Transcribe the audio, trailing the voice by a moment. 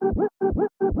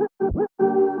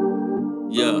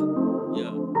Yeah.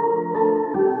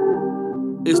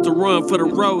 It's the run for the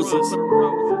roses.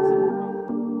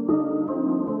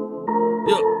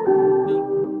 Yeah.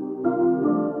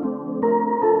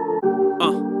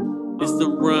 It's the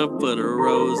run for the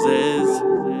roses.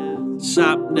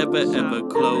 Shop never ever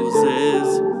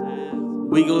closes.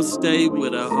 We gon' stay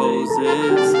with the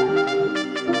hoses.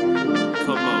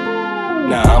 Come on.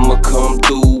 Now I'ma come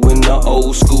through in the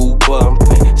old school bumpin'.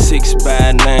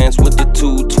 6x9s with the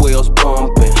 212s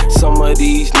bumpin'. Some of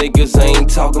these niggas ain't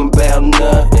talking about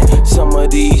nothing. Some of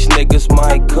these niggas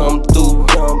might come through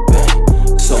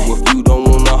dumpin'. So if you don't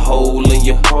want a hole in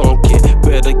your hunkin',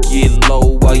 better get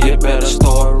low or you better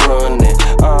start running.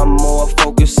 I'm more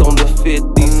focused on the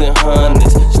 50s and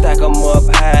 100s. Stack them up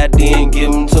high, then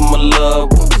give them to my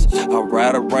loved ones. I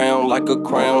ride around like a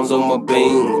crown's on my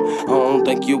beam. I don't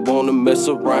think you wanna mess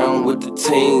around with the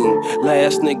team.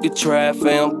 Last nigga tried,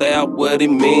 found out what it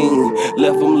mean.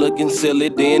 Left him looking silly,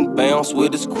 then bounced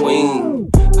with his queen.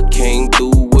 I came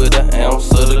through with an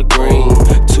ounce of the green.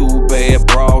 2 bad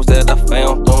bras that I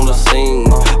found on the scene.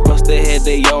 Plus they had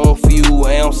their own few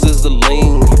ounces of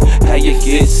lean. How you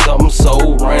get something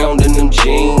so round in them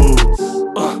jeans?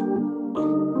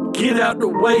 Get out the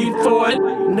way for it.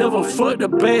 Never fucked a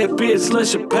bad bitch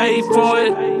unless you pay for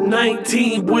it.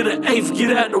 19 with an eighth,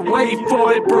 get out the way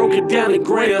for it. Broke it down in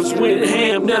grams, went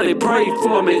ham, now they pray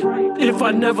for me. If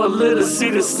I never let her see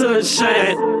the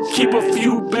sunshine, keep a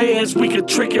few bands, we can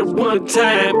trick it one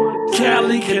time.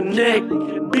 Cali Connect,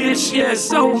 bitch,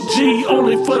 yes, OG,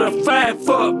 only for the 5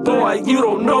 fuck boy, you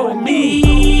don't know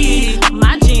me.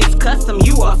 My jeans custom,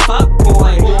 you a fuck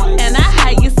boy. And I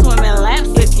had you swimming laps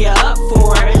if you're up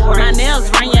for it. My nails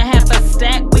run you half a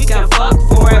stack, we can fuck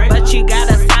for it. But you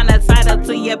gotta sign a title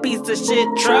to your piece of shit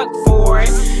truck for it.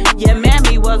 Your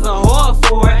mammy was a whore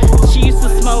for it. She used to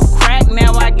smoke crack,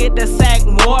 now I get the sack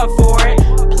more for it.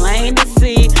 Plain to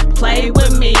see, play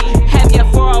with me. Have your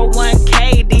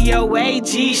 401k,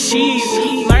 DOAG,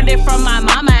 she learned it from my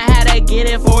mama, how to get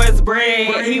it for his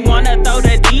bread. He wanna throw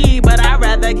the D, but I'd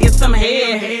rather get some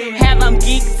head. Have him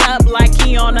geeked up like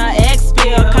he on a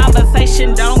X-Pill.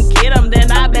 Conversation don't get him,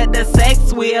 then I bet the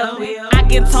sex will. I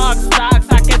can talk stocks,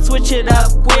 I can switch it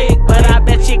up quick, but I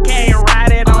bet you can't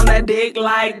ride it on a dick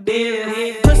like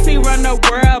this. Pussy run the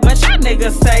world, but y'all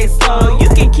niggas say so. You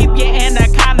can keep your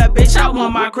anaconda, bitch, I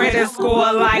want my credit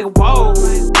score like whoa.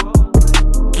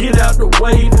 Get out the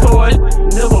way for it.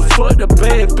 Never fucked a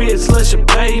bad bitch unless you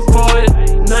pay for it.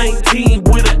 19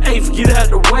 with an eighth, get out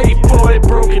the way for it.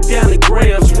 Broke it down in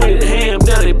grams, went ham,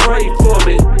 now they pray for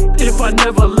me. If I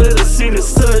never let her see the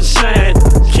sunshine,